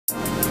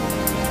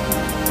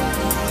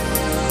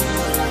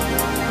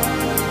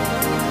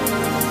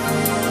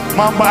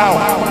Mamba out.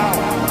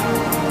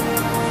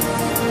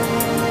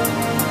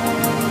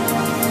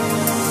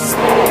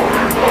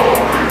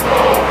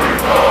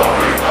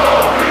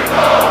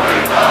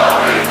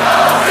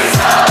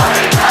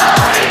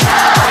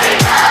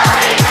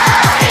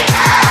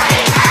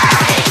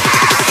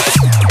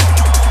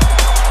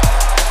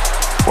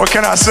 What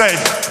can I say?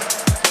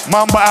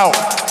 Mamba out.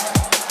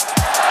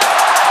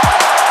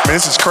 Man,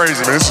 this is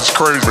crazy, man. This is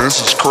crazy.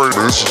 This is crazy.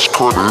 This is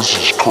crazy. This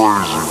is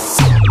crazy.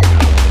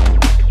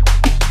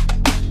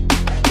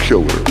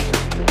 Killer.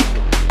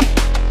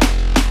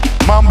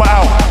 Mamba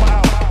out.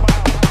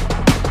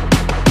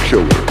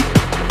 Killer.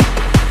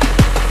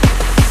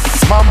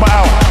 Mamba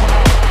out.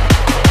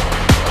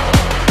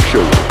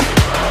 Killer.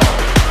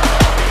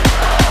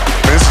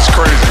 Man, this is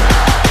crazy.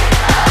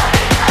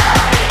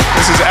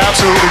 This is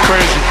absolutely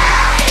crazy.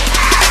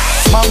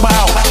 Mamba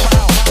out.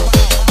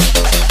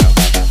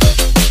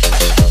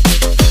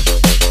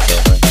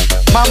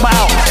 Mamba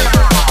out.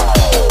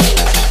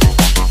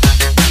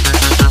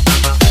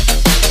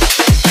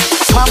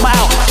 Mamba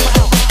out.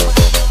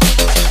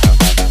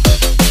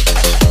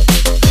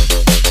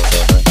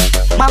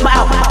 Mamba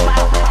out.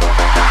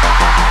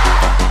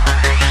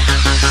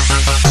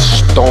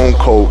 Stone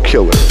Cold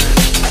Killer.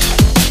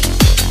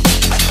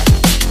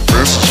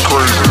 This is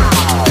crazy.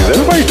 Is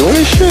everybody doing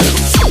this shit?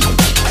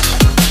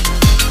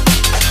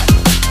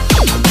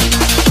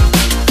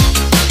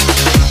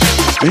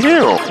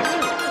 Damn.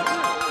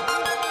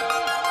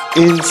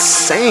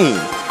 Insane.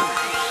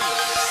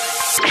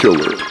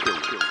 Killer.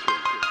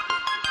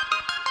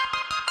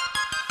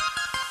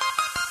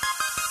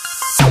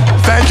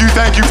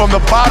 Thank you from the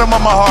bottom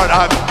of my heart.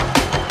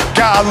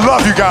 God, I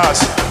love you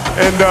guys.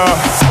 And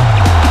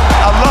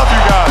I love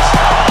you guys.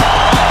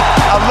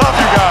 I love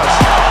you guys.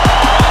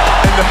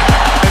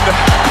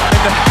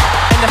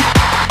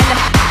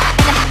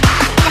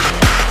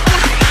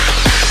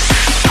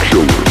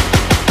 Killer.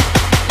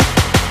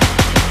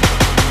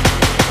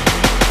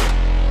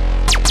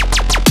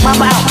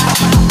 Mamba out.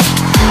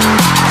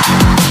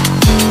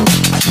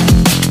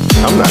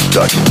 I'm not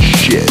ducking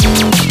shit.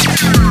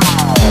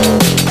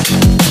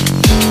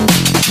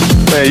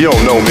 Man, you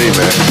don't know me,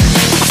 man.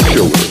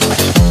 Killer.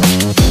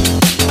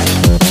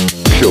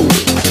 Killer.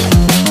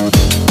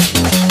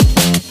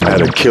 I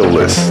had a kill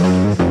list.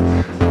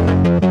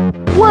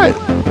 What?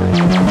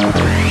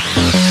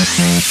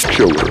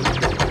 Killer.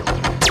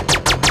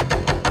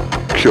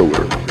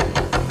 Killer.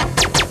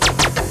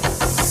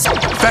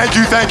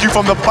 Thank you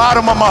from the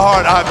bottom of my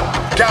heart.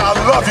 God,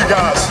 I love you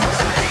guys.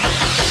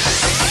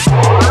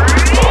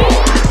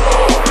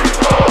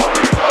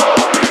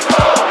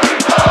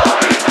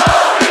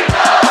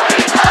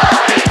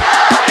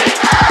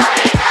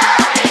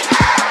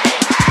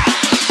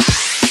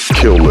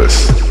 Kill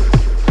list.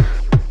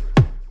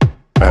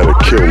 I had a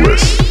kill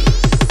list.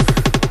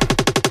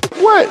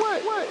 What?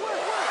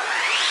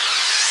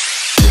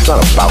 It's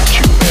not about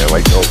you, man.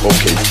 Like,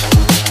 okay.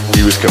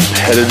 He was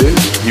competitive.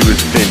 He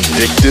was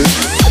vindictive.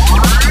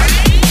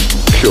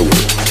 Killer.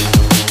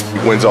 He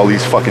wins all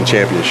these fucking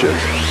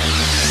championships.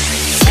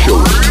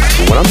 Killer.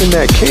 But when I'm in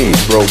that cage,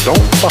 bro,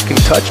 don't fucking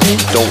touch me.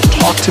 Don't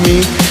talk to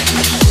me.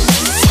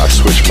 I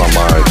switch my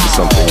mind to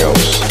something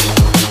else.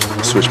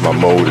 Switch my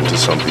mode into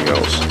something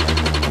else.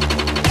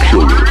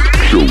 Killer.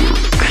 Killer.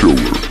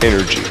 Killer.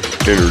 Energy.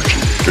 Energy.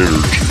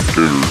 Energy.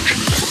 Energy.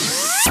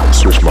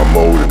 Switch my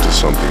mode into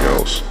something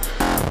else.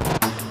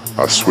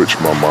 I switch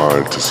my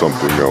mind to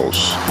something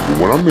else. But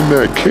when I'm in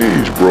that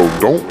cage, bro,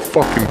 don't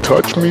fucking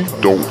touch me.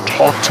 Don't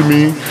talk to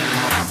me.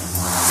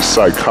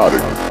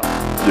 Psychotic.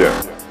 Yeah.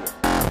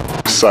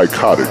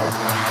 Psychotic.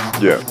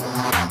 Yeah.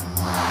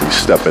 He's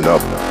stepping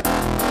up.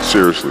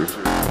 Seriously.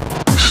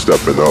 He's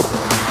stepping up.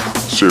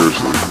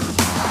 Seriously.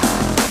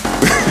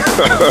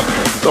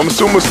 I'm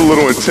assuming it's a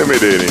little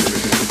intimidating.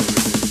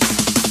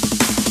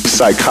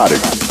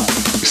 Psychotic.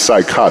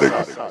 Psychotic.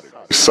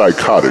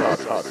 Psychotic.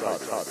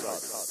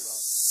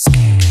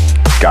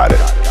 Got it.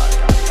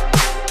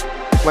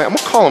 Like, I'm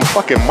gonna call him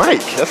fucking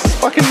Mike. That's his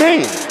fucking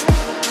name.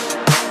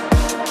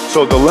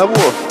 So the level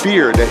of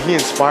fear that he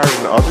inspired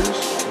in others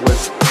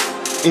was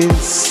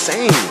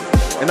insane.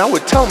 And I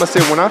would tell him, I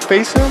said, when I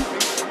face him,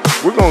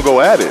 we're gonna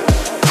go at it.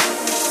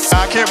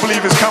 I can't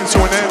believe it's come to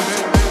an end.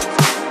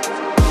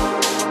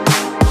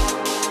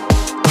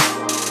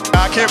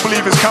 I can't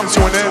believe it's come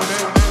to an end.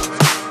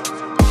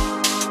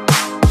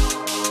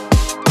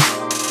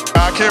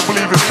 I can't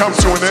believe it's come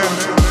to an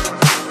end.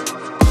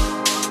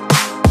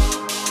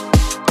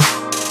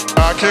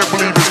 I can't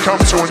believe it's come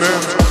to an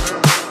end.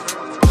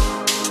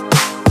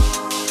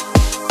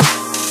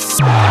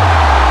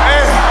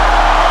 Hey,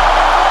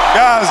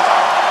 guys,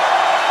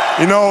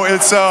 you know,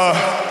 it's,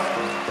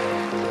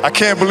 I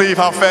can't believe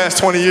how fast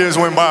 20 years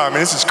went by. I mean,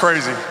 this is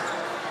crazy.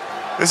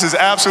 This is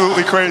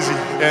absolutely crazy.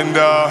 And,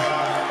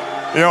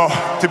 you know,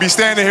 to be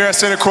standing here at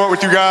center court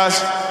with you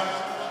guys,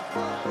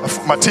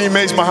 my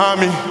teammates behind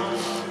me,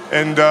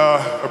 and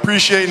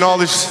appreciating all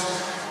this,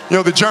 you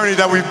know, the journey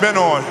that we've been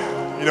on.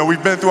 You know,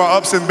 we've been through our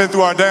ups and been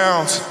through our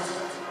downs.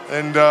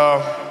 And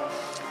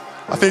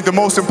I think the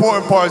most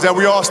important part is that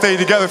we all stayed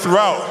together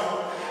throughout.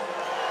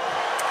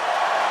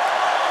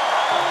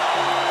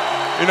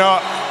 You know,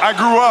 I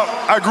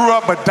grew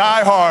up a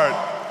diehard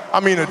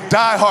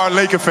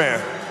Laker fan.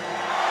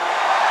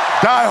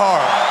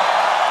 Diehard.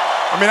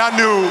 I mean, I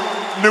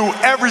knew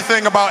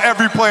everything about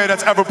every player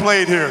that's ever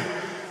played here.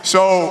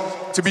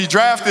 So to be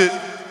drafted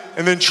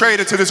and then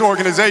traded to this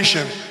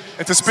organization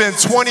and to spend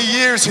 20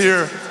 years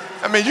here,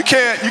 I mean, you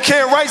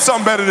can't write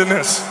something better than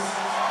this.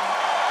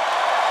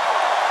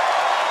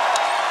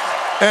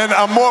 And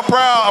I'm more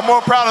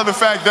proud of the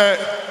fact that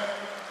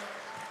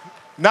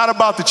not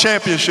about the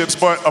championships,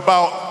 but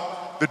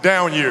about the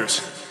down years,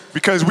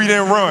 because we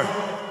didn't run.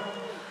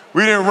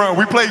 We didn't run.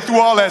 We played through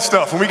all that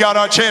stuff, and we got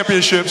our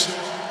championships,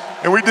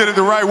 and we did it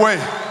the right way.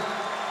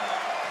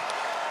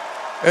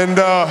 And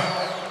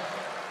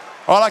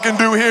all I can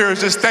do here is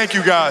just thank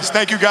you guys.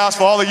 Thank you guys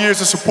for all the years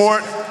of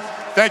support.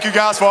 Thank you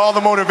guys for all the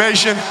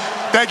motivation.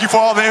 Thank you for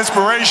all the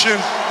inspiration.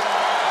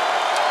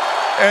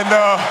 And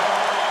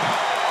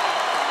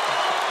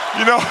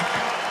you know,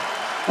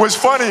 what's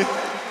funny,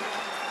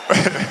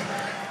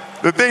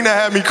 the thing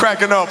that had me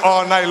cracking up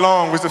all night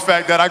long was the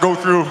fact that I go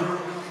through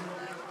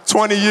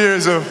 20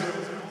 years of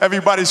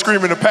everybody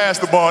screaming to pass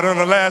the ball. And on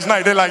the last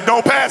night, they're like,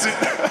 don't pass it.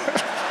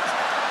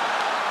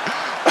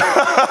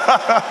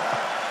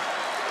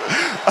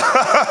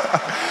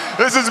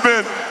 This has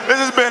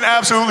been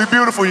absolutely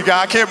beautiful, you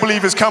guys. I can't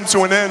believe it's come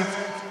to an end.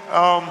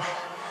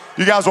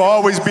 You guys will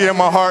always be in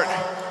my heart.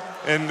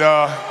 And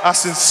I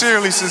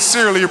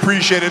sincerely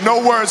appreciate it.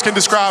 No words can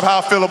describe how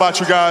I feel about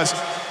you guys.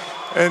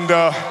 And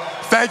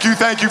thank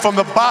you from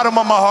the bottom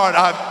of my heart.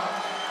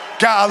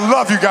 God, I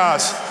love you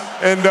guys.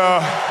 And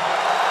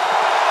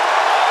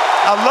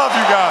I love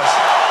you guys.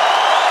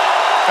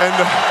 And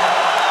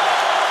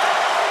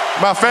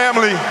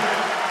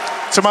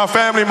to my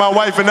family, my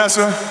wife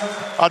Vanessa,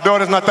 our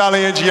daughters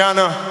Natalia and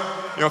Gianna,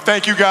 you know,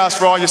 thank you guys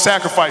for all your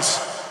sacrifice.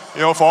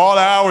 You know, for all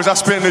the hours I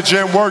spent in the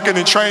gym working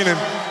and training.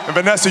 And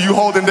Vanessa, you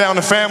holding down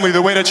the family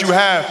the way that you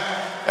have.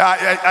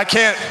 I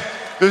can't,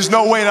 there's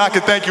no way that I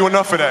can thank you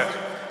enough for that.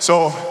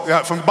 So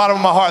from the bottom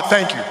of my heart,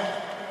 thank you.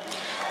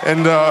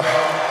 And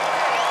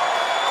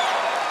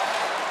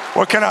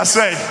what can I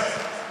say?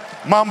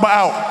 Mamba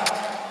out.